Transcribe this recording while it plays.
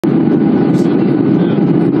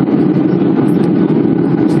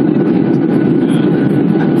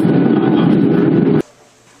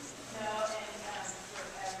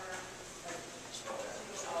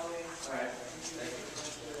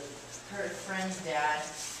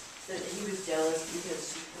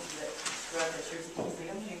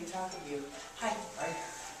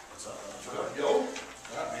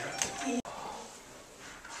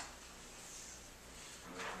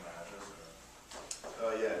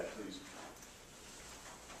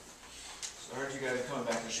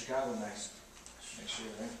Chicago next year,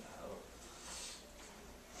 right?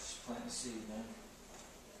 Just planting a seed, man.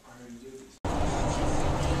 How do you do these?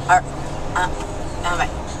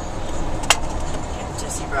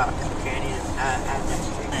 Jesse Brock. Okay, I need to add that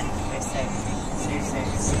drink. Okay, say.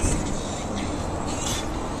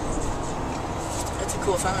 That's a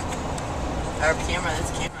cool phone. Or camera, that's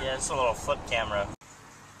a camera. Yeah, it's a little flip camera.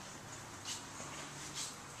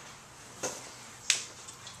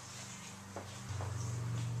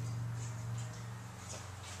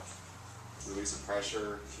 Release some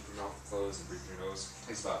pressure, keep your mouth closed, and breathe through your nose. It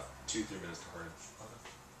takes about 2-3 minutes to harden.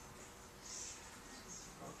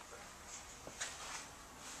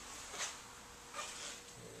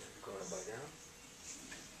 Go ahead and bite down.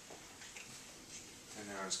 And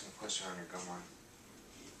now I'm just going to push on your gum line.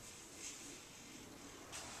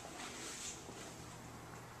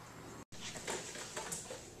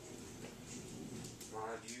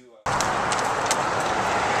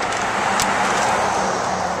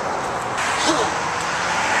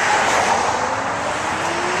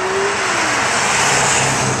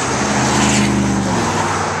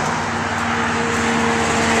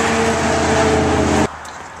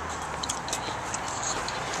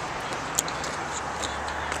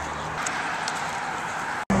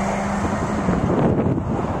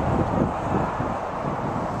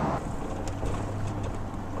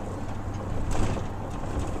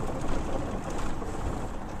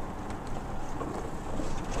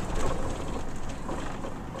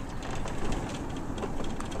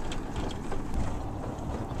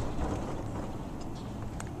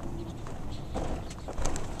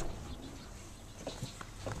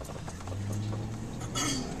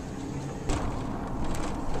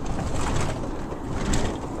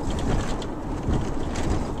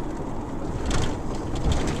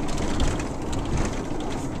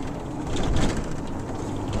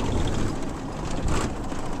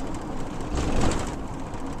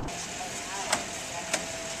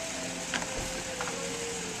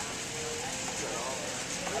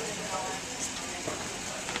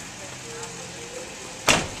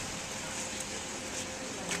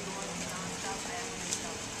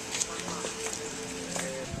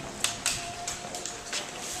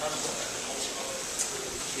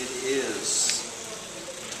 It is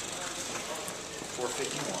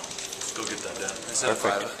 4:51. Let's go get that done.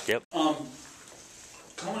 Perfect. Yep.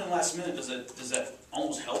 Coming in last minute, does that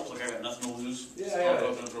almost help? Like I got nothing to lose. Yeah. Go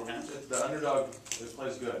up and throw hands. The underdog, this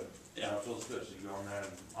plays good. Yeah, It feels good. So you go in there,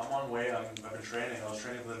 and I'm on weight. I've been training. I was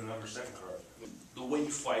training for the November 2nd card. the way you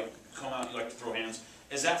fight, come out, you like to throw hands.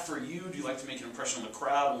 Is that for you? Do you like to make an impression on the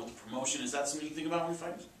crowd and with the promotion? Is that something you think about when you're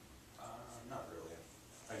fighting? Not really.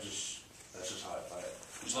 That's just how I fight.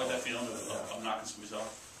 Just like that feeling of knocking somebody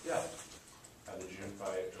off? Yeah. Had the June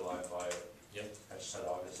fight, July fight. Yep. I just had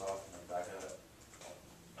August off, and I'm back at it.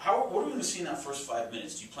 What are we going to see in that first 5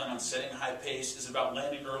 minutes? Do you plan on setting a high pace? Is it about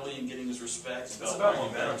landing early and getting his respect? It's about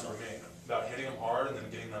momentum for me. About hitting them hard and then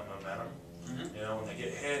getting that momentum. Mm-hmm. You know, when they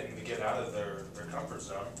get hit and they get out of their comfort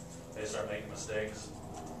zone, they start making mistakes.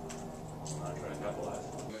 I'm not trying to capitalize.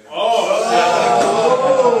 Oh,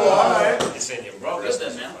 all right. You're saying you're broke. Good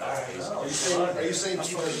then, man. Are you saying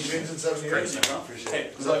keep the James in 7 years?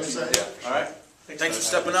 Hey, Is that what you're saying? yeah. All right. Thanks for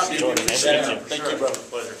stepping up. Sure, man. Thank you, brother.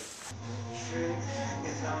 Pleasure.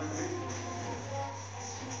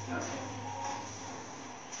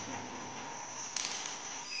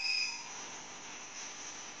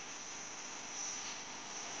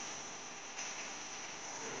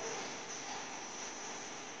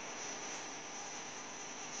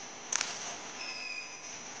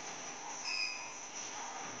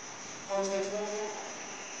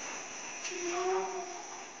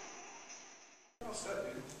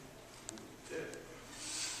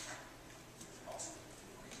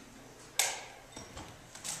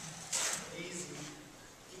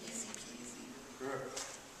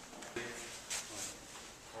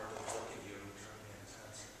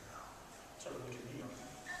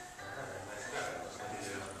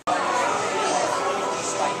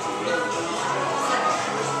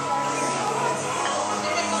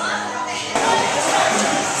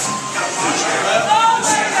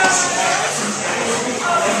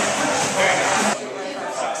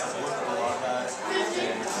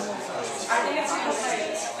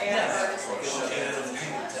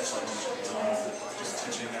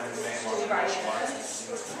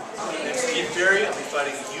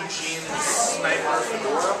 Eugene Sniper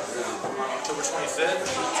Fadiora on October 25th.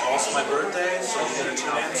 It's also my birthday, so you gotta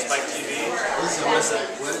tune in, Spike TV. Don't miss it.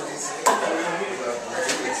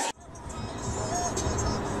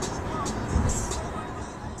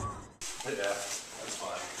 Yeah, that's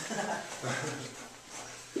fine.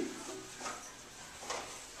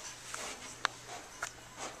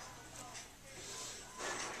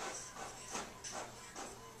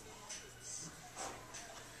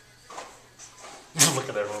 Look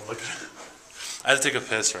at everyone. Look at it. I had to take a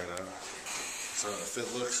piss right now. So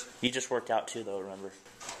fit looks. You just worked out too, though. Remember?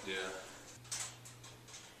 Yeah.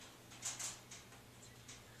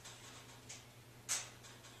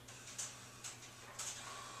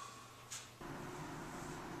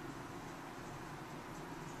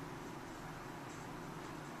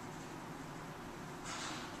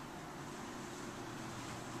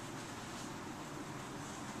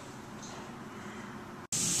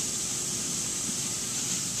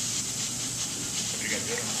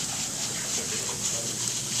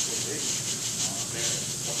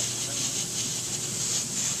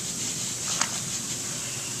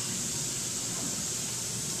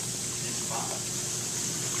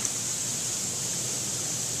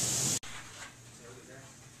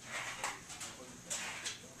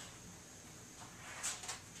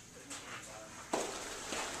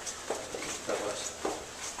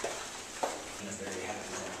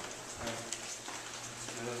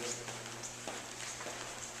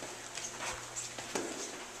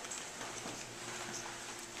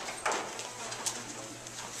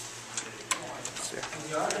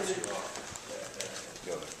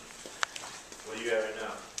 What do you got right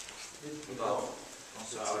now? No.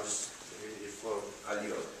 So I would just, you float. I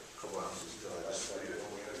need a couple ounces.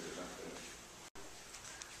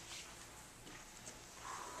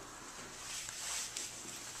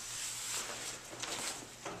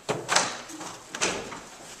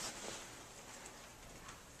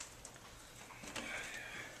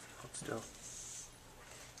 Hold still.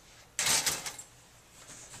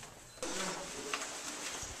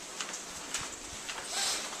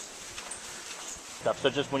 So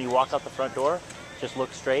just when you walk out the front door, just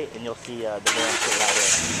look straight and you'll see the van sitting out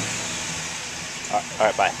here. All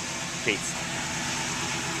right, bye. Peace.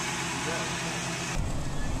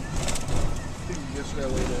 Yesterday I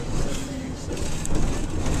weighed at 76.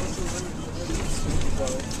 I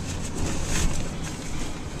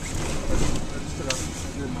just took out, I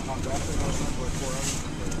did my hot bath thing last night for like 4 hours.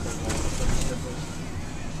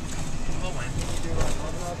 Oh, man.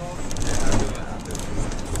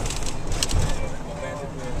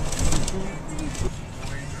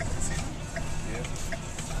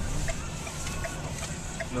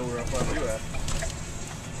 Know where I'm you at.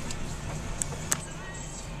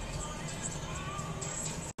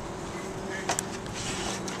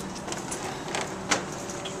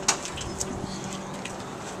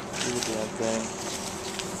 Do the damn thing.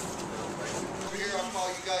 Over here, I'll call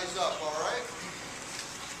you guys up, all right?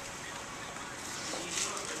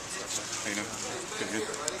 Hey, no. Good.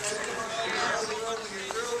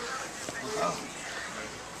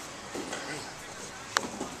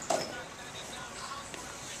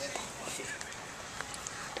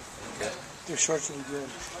 Your shorts will be good.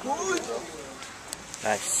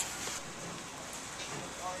 Nice.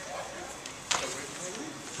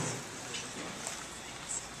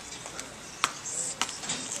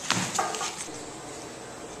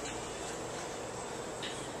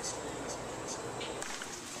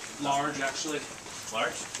 Large, actually.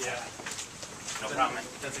 Large? Yeah. No problem.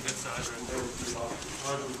 That's a good size right there.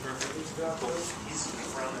 Large would be perfect. Easy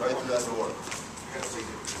around the Right corner. through that door.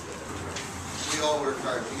 We all work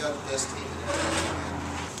hard. We got the best team in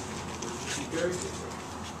the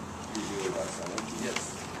Yes.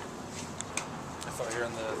 I thought here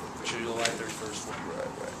on the July 31st.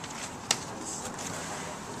 Right.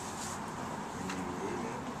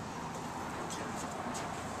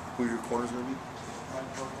 Who are your corners going to be?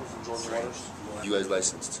 You guys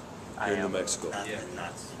licensed here in New Mexico? Yeah.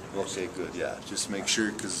 Okay, good. Yeah, just make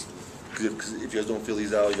sure because if you guys don't fill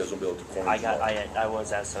these out, you guys won't be able to corner. I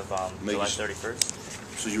was as of Make July sure- 31st.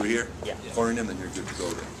 So you were here? Yeah. Cornering them, then you're good to go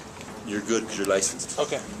then. You're good because you're licensed.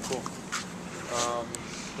 Okay, cool.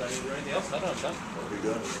 Do I need to do anything else? No, I'm done. You're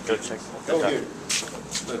done. Go check. Go here.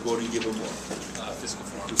 Let Bodie give them more. Physical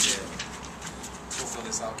forms. Yeah. We'll fill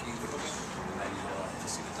this out, keys, and then to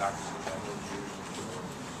see the doctors.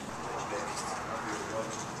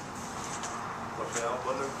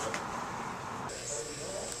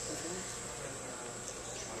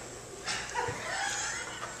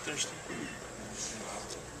 Thirsty.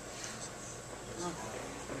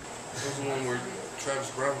 That was the one where Travis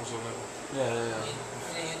Brown was on that one. Yeah.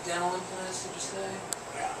 Any dental implants, did you say?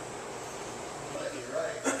 Yeah.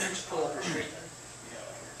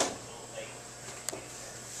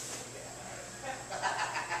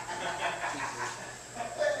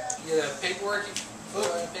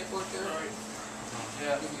 paperwork, paperwork there?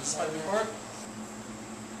 Yeah. Give you some paperwork?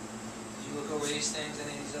 Did you look over these things,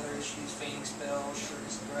 any of these other issues, fainting spells,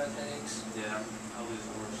 shortness of breath, headaches? Yeah, I'll lose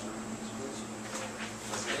the worst.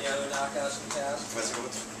 Any other knockouts in the past? Let's go.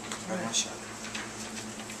 Try one shot.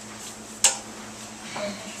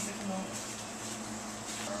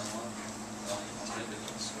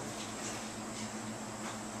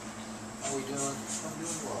 How we doing? I'm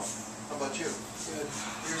doing well. How about you? Good.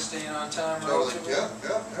 You're staying on time, right? Totally. Yeah.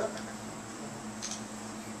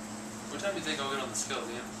 What time do you think I'll get on the scale,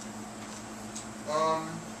 Ian?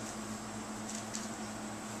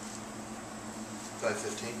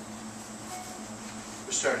 5:15.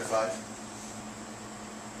 We start at 5.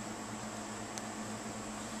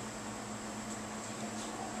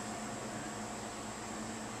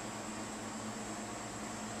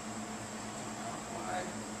 Wide.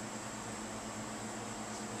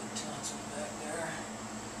 Big tonsil back there.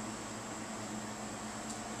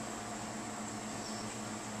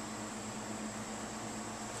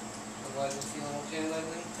 Otherwise, been feeling okay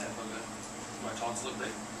lately? Yeah, I feel good. My tonsils look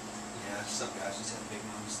big. Yeah, some guys just have big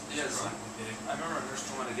ones. Yeah, it's like big. I remember a nurse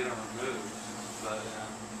told me to get them removed, but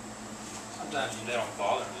sometimes they don't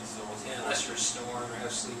bother me, so what's the Unless you're snoring or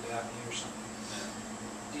have sleep apnea or something.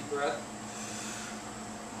 Deep breath.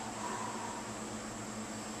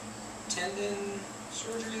 Tendon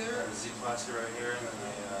surgery I there? had a Z-plasty right here, and then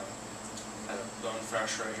I had a bone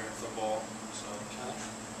fracture right here in football, so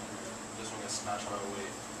this one got smashed by a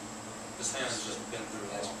weight. This hand's just been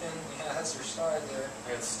through it all. Yeah, that's your side there.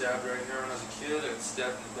 I got stabbed right here when I was a kid, I got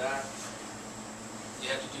stabbed in the back.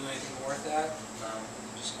 You have to do anything more with that?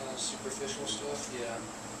 Just Kind of superficial stuff? yeah,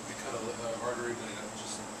 we cut a artery, but it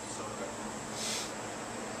just sewed it back.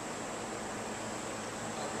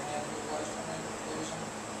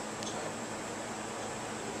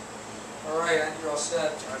 All right, I think you're all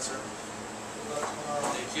set. All right, sir. Good luck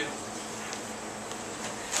tomorrow. Thank you.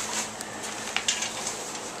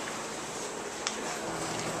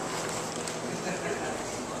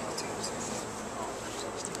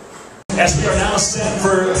 As we are now set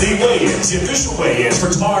for the weigh-ins, the official weigh-ins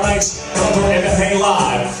for tomorrow night's Bellator MMA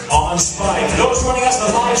Live on Spike. For those joining us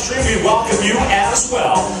on the live stream, we welcome you as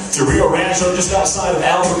well to Rio Rancho, just outside of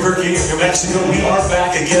Albuquerque, New Mexico. We are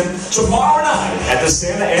back again tomorrow night at the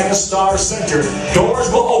Santa Ana Star Center.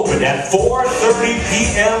 Doors will open at 4:30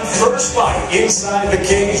 p.m. First fight inside the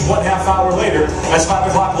cage. 1.5 hours later, that's 5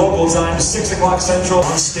 o'clock local time, 6 o'clock central.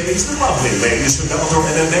 On stage, the lovely ladies from Bellator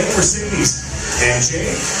MMA, Mercedes and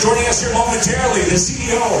Jade. Joining us here momentarily, the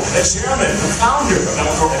CEO, the chairman, the founder of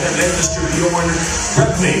Bellator MMA, Mr. Bjorn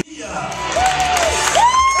Rebney.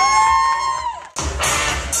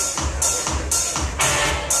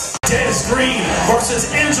 Dennis Green versus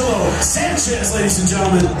Angelo Sanchez, ladies and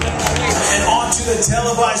gentlemen. And on to the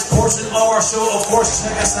televised portion of our show. Of course,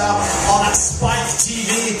 check us out on Spike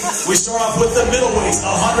TV. We start off with the middleweights,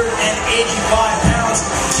 185 pounds.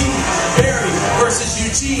 Keith Berry versus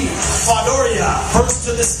Eugene Fadiora. First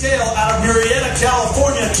to the scale out of Murrieta,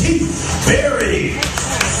 California, Keith Berry.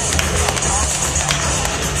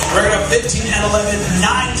 Record of 15 and 11,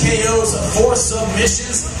 9 KOs, 4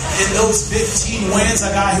 submissions in those 15 wins.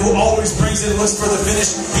 A guy who always brings it, looks for the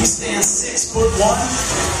finish. He stands 6'1".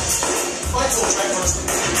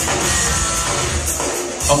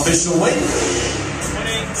 Official weight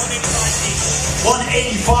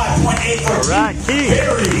 185.8 for Keith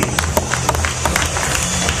Berry.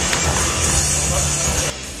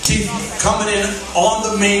 Keith coming in on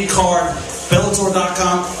the main card,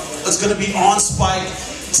 Bellator.com. It's going to be on Spike.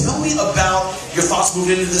 Tell me about your thoughts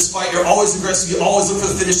moving into this fight. You're always aggressive. You always look for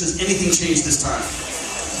the finish. Does anything change this time?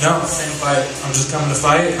 No, same fight. I'm just coming to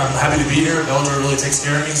fight. I'm happy to be here. Bellator really takes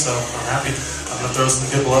care of me, so I'm happy. I'm going to throw some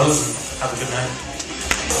good blows and have a good night.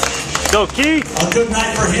 Go, Keith. A good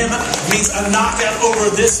night for him means a knockout over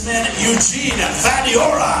this man, Eugene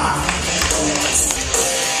Fadiora.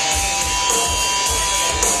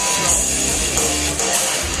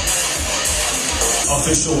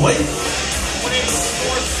 Official weight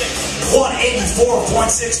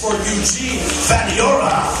 184.6 for Eugene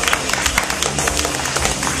Fadiora.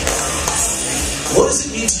 What does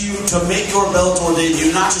it mean to you to make your Bellator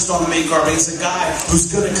debut, not just on the main card, but it's a guy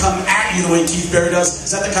who's going to come at you the way Keith Berry does?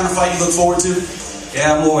 Is that the kind of fight you look forward to?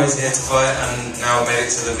 Yeah, I'm always here to fight, and now I made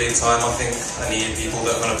it to the big time. I think I need people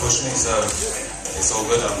that are going to push me, so it's all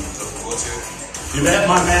good. I'm looking forward to it. You bet,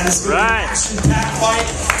 my man. This is going to be an action-packed fight.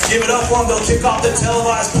 Give it up for him. They'll kick off the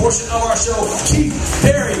televised portion of our show. Keith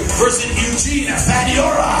Berry versus Eugene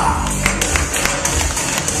Fadiora.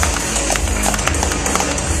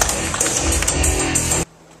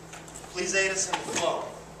 Please aid us in the flow.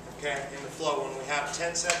 Okay, in the flow. When we have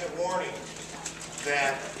 10-second warning,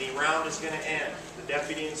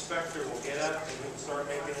 inspector will get up and he'll start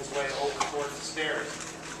making his way over towards the stairs.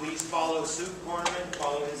 Please follow suit, Cornerman,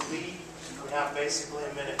 follow his lead. We have basically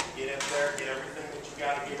a minute to get up there, get everything that you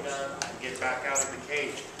got to get done, and get back out of the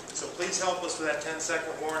cage. So please help us with that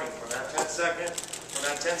 10-second warning. When that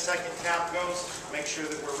 10-second cap goes, make sure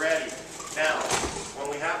that we're ready. Now, when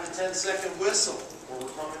we have the 10-second whistle, where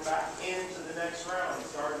we're coming back into the next round,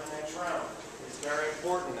 starting the next round, it's very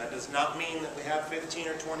important. That does not mean that we have 15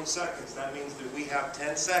 or 20 seconds. That means that we have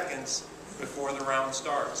 10 seconds before the round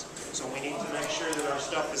starts. So we need to make sure that our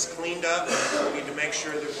stuff is cleaned up, we need to make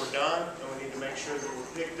sure that we're done, and we need to make sure that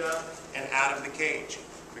we're picked up and out of the cage,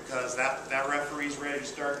 because that referee's ready to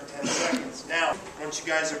start in 10 seconds. Now, once you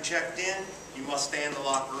guys are checked in, you must stay in the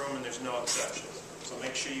locker room and there's no exceptions. So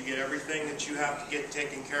make sure you get everything that you have to get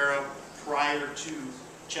taken care of prior to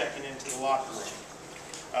checking into the locker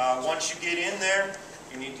room. Once you get in there,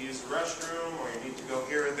 you need to use the restroom, or you need to go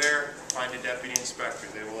here or there, find a deputy inspector.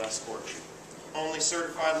 They will escort you. Only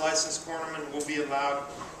certified licensed cornermen will be allowed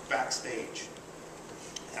backstage.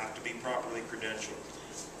 Have to be properly credentialed.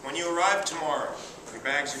 When you arrive tomorrow, your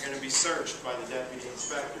bags are going to be searched by the deputy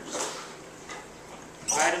inspectors.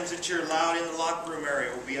 Items that you're allowed in the locker room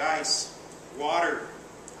area will be ice, water,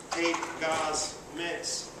 tape, gauze,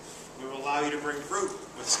 mix. We will allow you to bring fruit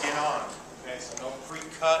with skin on. Okay, so no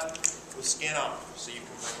pre-cut with skin on. So you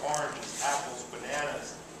can bring oranges, apples,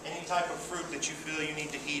 bananas, any type of fruit that you feel you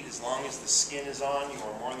need to eat. As long as the skin is on, you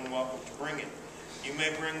are more than welcome to bring it. You may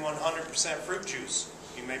bring 100% fruit juice.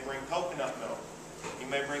 You may bring coconut milk. You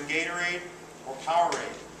may bring Gatorade or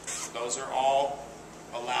Powerade. Those are all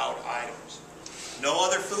allowed items. No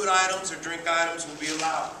other food items or drink items will be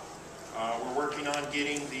allowed. We're working on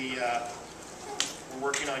getting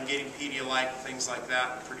Pedialyte, things like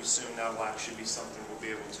that. Pretty soon that will actually be something we'll be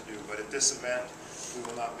able to do. But at this event, we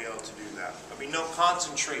will not be able to do that. There'll be no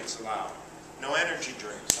concentrates allowed. No energy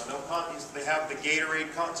drinks. So they have the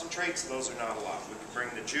Gatorade concentrates. Those are not allowed. We can bring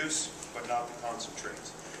the juice, but not the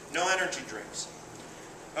concentrates. No energy drinks.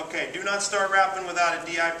 Okay, do not start rapping without a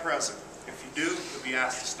DI present. If you do, you'll be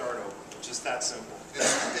asked to start over. Just that simple.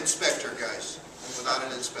 Inspector, guys. Without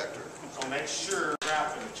an inspector. So make sure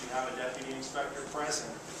rapping that you have a deputy inspector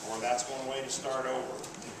present, or that's one way to start over.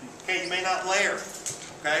 Okay, you may not layer.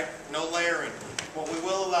 Okay, no layering. What we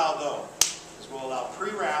will allow though is we'll allow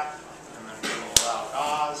pre-wrap, and then we will allow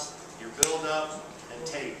gauze, your build-up, and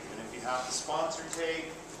tape. And if you have the sponsor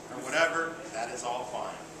tape or whatever, that is all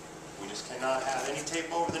fine. We just cannot have any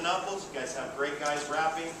tape over the knuckles. You guys have great guys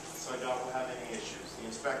wrapping, so I don't have any issues. The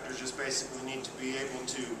inspectors just basically need to be able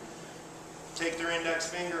to take their index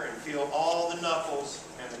finger and feel all the knuckles,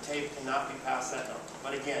 and the tape cannot be past that knuckle.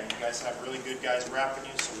 But again, you guys have really good guys wrapping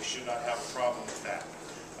you, so we should not have a problem with that.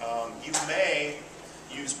 You may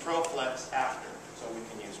use ProFlex after. So we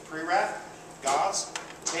can use pre-wrap, gauze,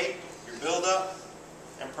 tape, your build-up,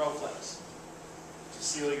 and ProFlex to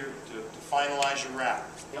seal to finalize your wrap.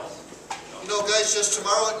 You know, guys, just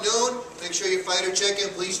tomorrow at noon, make sure your fighter check-in.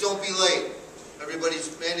 Please don't be late.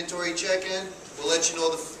 Everybody's mandatory check-in. We'll let you know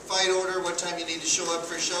the fight order, what time you need to show up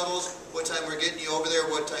for shuttles, what time we're getting you over there,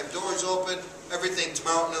 what time doors open, everything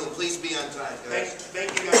tomorrow at noon. Please be on time, guys.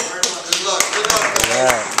 Thank you guys very much. Good luck. Good luck,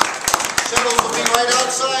 guys. Shuttles will be right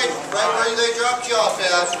outside, right where they dropped you off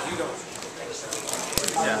at.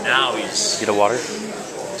 Yeah, now he's... Get a water?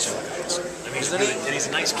 I mean, he's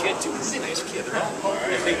a nice kid, too. He's a nice kid. I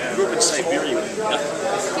think he grew up in Siberia.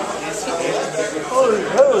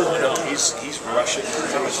 No, he's Russian.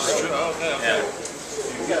 Yeah.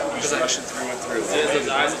 He's Russian through and through. His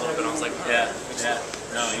eyes open, I was like, yeah.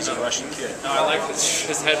 No, he's a Russian kid. No, I like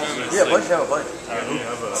his head movements. Yeah, Bunch have a bunch.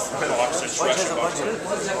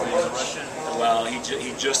 Well, he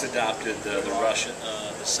just adopted the Russian,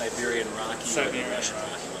 the Siberian Rocky, the Russian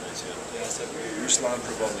Rocky one too. Yeah, Ruslan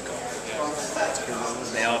Provodnikov. Yeah.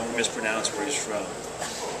 They all mispronounce where he's from.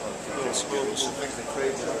 It's called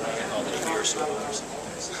it a beer soda or something.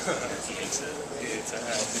 He hates it.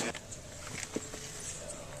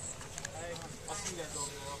 I'll see you guys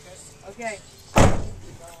over there, okay? Okay.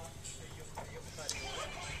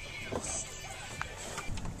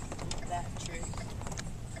 That trick.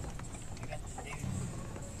 I got the dude.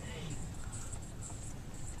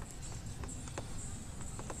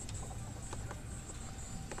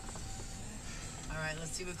 Alright,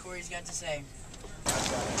 let's see what Corey's got to say.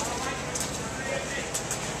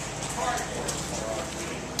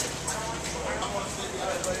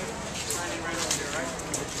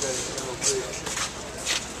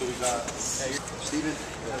 So we got Steven,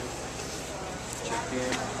 check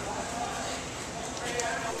in.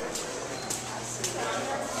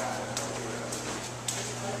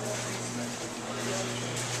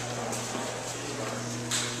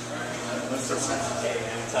 How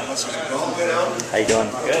you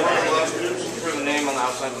doing? Good. Put the name on the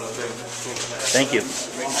outside of the thing. Thank you.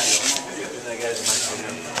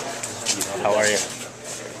 How are you?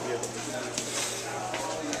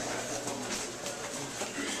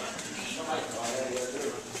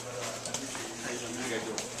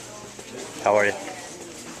 How are you?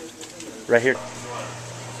 Right here.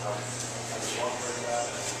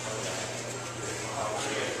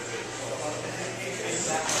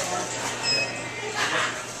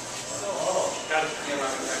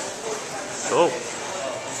 Go.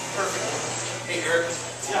 Perfect. Hey, Eric.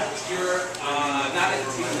 Yeah. You're not in the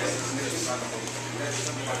team.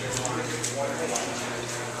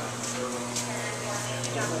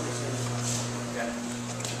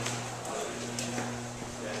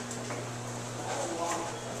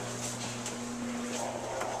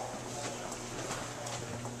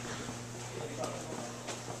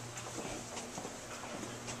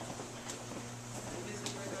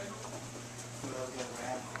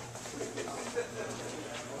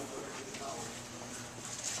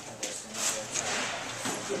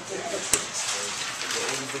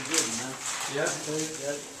 Yeah,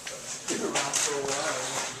 that's been around for a while.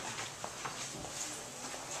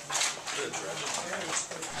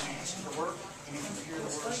 For work, and if you hear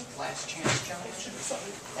the words last chance challenge,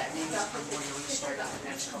 that means I'm going to restart the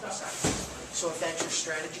next couple seconds. So if that's your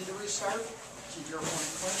strategy to restart, keep your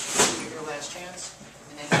opponent clinched, give your last chance,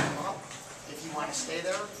 and then come up. If you want to stay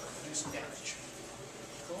there, do some damage.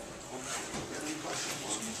 Cool? Any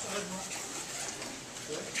questions?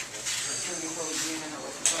 Good.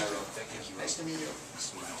 Nice to meet you.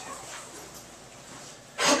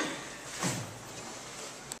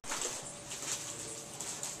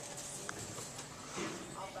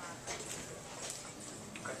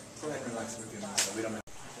 Go ahead and relax with you. We don't have.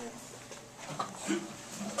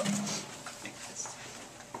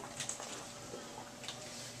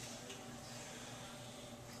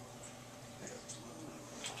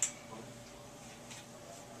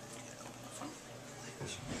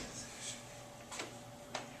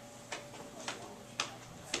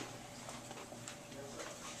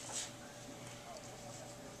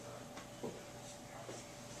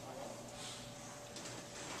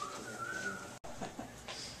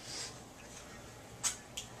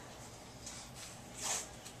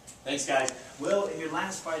 Thanks, guys. Well, in your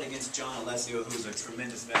last fight against John Alessio, who's a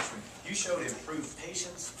tremendous veteran, you showed improved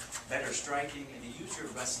patience, better striking, and you used your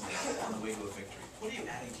wrestling on the way to a victory. What are you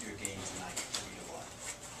adding to your game tonight for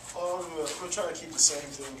We're trying to keep the same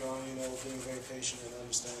thing going, you know, being very patient and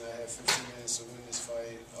understanding that I have 15 minutes to win this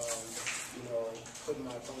fight. You know, putting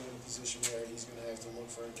my opponent in a position where he's going to have to look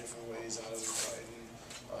for different ways out of the fight. And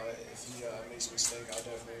if he makes a mistake, I'll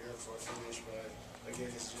definitely go for a finish. But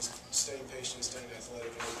again, it's just staying patient, staying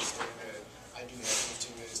athletic, and understanding that I do have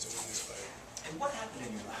 15 minutes to win this fight. And what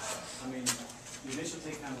happened in your last fight? I mean, the initial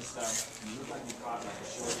takedown was stuff, you looked like you caught like a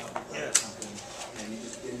short up or something, and you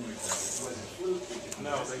just didn't recover. Was it fluke?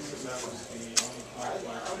 No, that was the only part.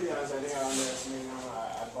 I'll be honest, I think I underestimated him.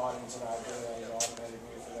 I bought into the idea that I was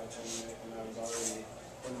automatically for that tournament, and I was already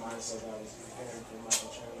in the mindset that I was preparing for Michael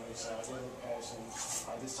Chandler. So I did look past him.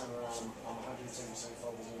 This time around, I'm 110% focused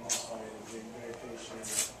on this fight and being very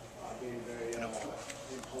patient, being very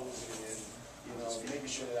imposing, and you know, making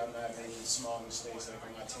sure that I'm not making small mistakes like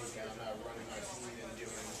on my takedown, not running my feet and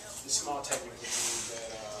doing the small technical things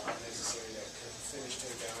that are necessary that could finish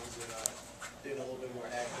takedowns, and being a little bit more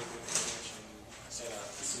active in the finish. So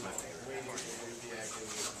this is my favorite. Waiting for him to be active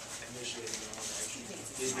and initiating my own action.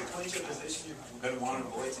 Is the clinching position you're going to want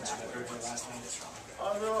to avoid since you got hurt your last night?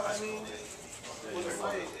 Oh no, I mean, with a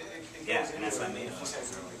fight, it goes and that's what I mean. You just have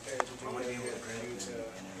to be prepared to do what you have to do to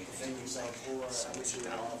defend yourself or which you're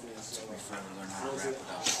offense. So I have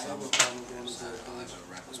no problem going to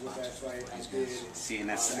with that fight. I did. See, and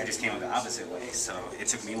that's, I just came the opposite way, so it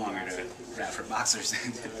took me longer to rap for boxers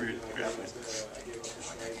than for grapplers.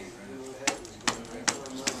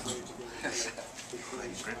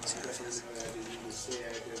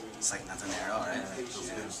 It's like nothing there at all, right?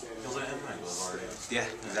 Yeah,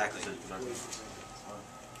 exactly.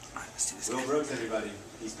 Alright, let's do this. Will Brooks, everybody.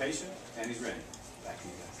 He's patient and he's ready. Back to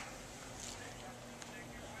you guys.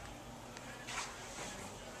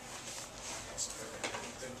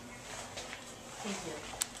 Thank you.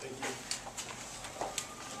 Thank you.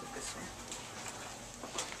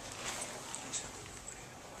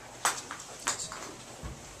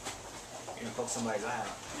 You're gonna poke somebody's eye out.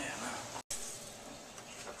 Yeah,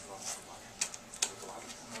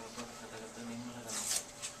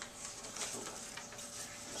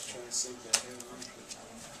 Trying to sink that in.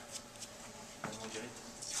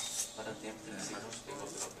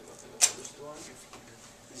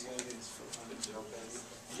 He's gonna get his foot on the joke.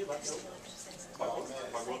 Did you like it?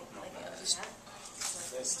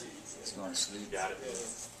 That's Steve. He's going to sleep. Got it.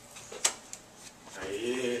 Yeah.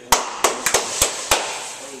 Yeah.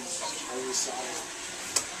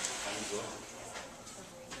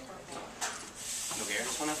 No gear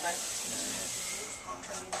this one up there?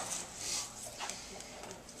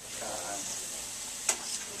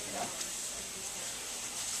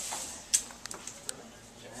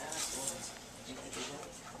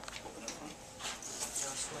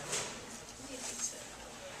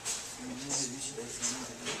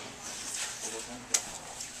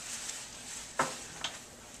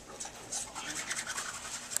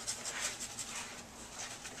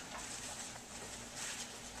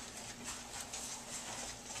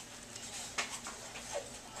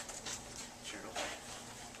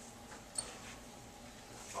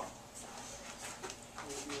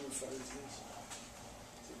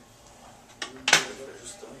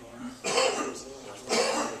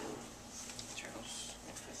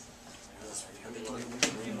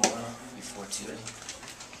 Before two.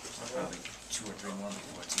 Probably 2 or 3 more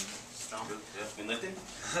before two. Strong. Yeah. Been lifting?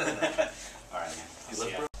 All right, man. You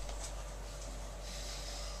lift, bro?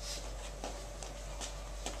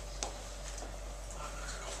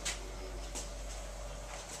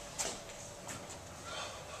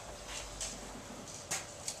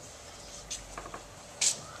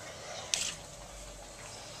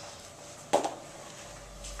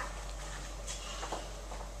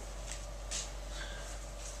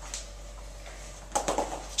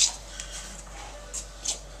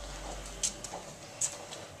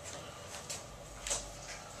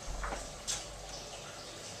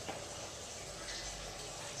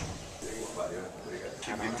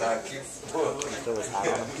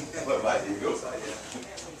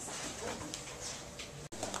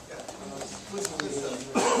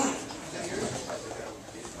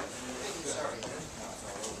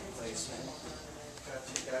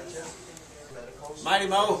 Mighty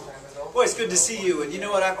Mo, boy, it's good to see you. And you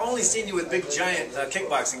know what? I've only seen you with big, giant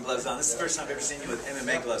kickboxing gloves on. This is the first time I've ever seen you with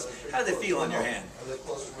MMA gloves. How do they feel on your hand?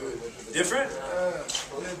 Different? A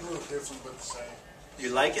little different, but the same. You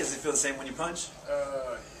like it? Does it feel the same when you punch?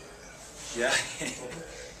 Yeah. Yeah?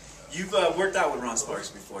 You've worked out with Ron Sparks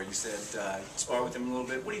before. You said you spar with him a little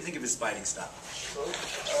bit. What do you think of his fighting style?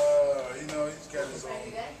 You know, he's got his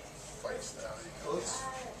own fight style.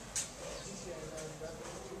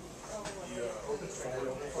 You know,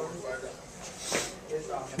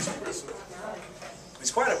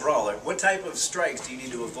 He's quite a brawler. What type of strikes do you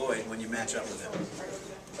need to avoid when you match up with him?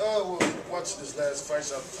 Well, watching this last fight,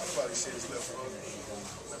 I probably say his left hook.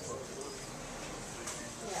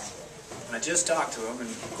 And I just talked to him, and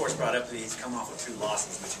of course brought up that he's come off with 2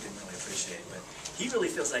 losses, which he didn't really appreciate. But he really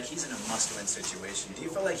feels like he's in a must-win situation. Do you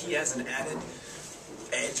feel like he has an added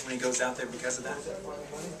edge when he goes out there because of that?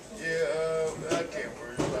 Yeah, I can't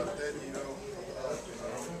worry about that, you know.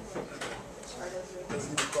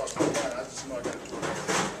 Doesn't even cross my mind. I just know I got to do it.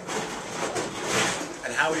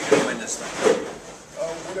 And how are you going to win this fight?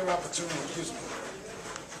 Whatever opportunity gives me.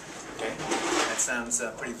 Okay, that sounds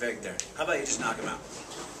pretty vague there. How about you just knock him out?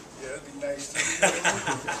 Yeah, that'd be nice.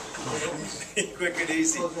 Quick and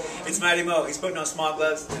easy. It's Mighty Mo. He's putting on small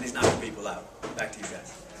gloves and he's knocking people out. Back to you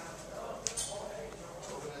guys.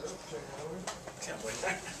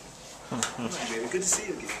 Baby, good to see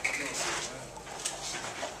you again.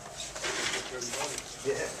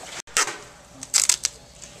 Yeah.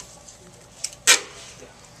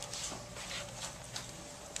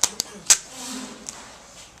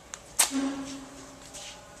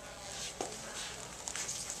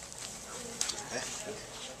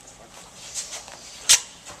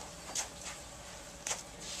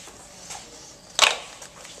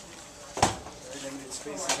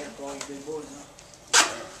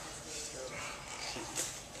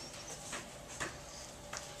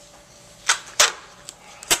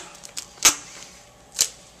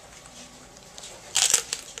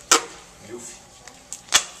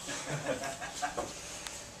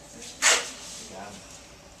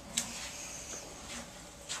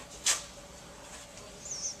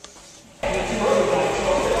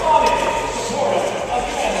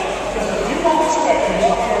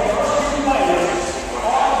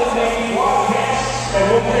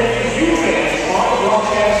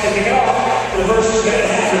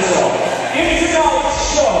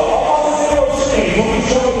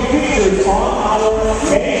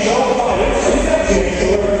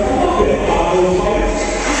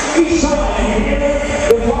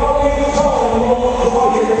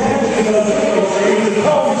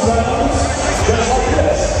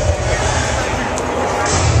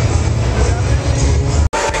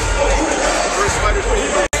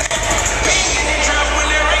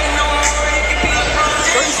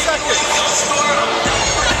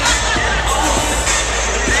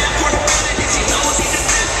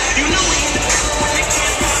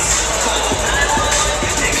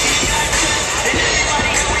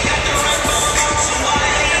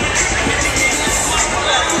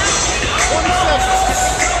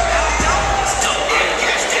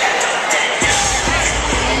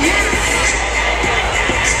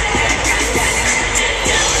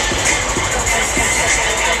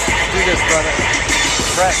 front of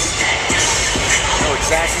press. Know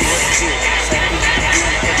exactly what to do. Same thing you can do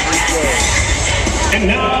every day. And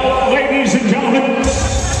now, ladies and gentlemen,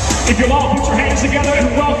 if you'll all put your hands together and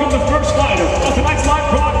welcome the first fighter of tonight's live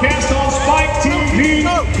broadcast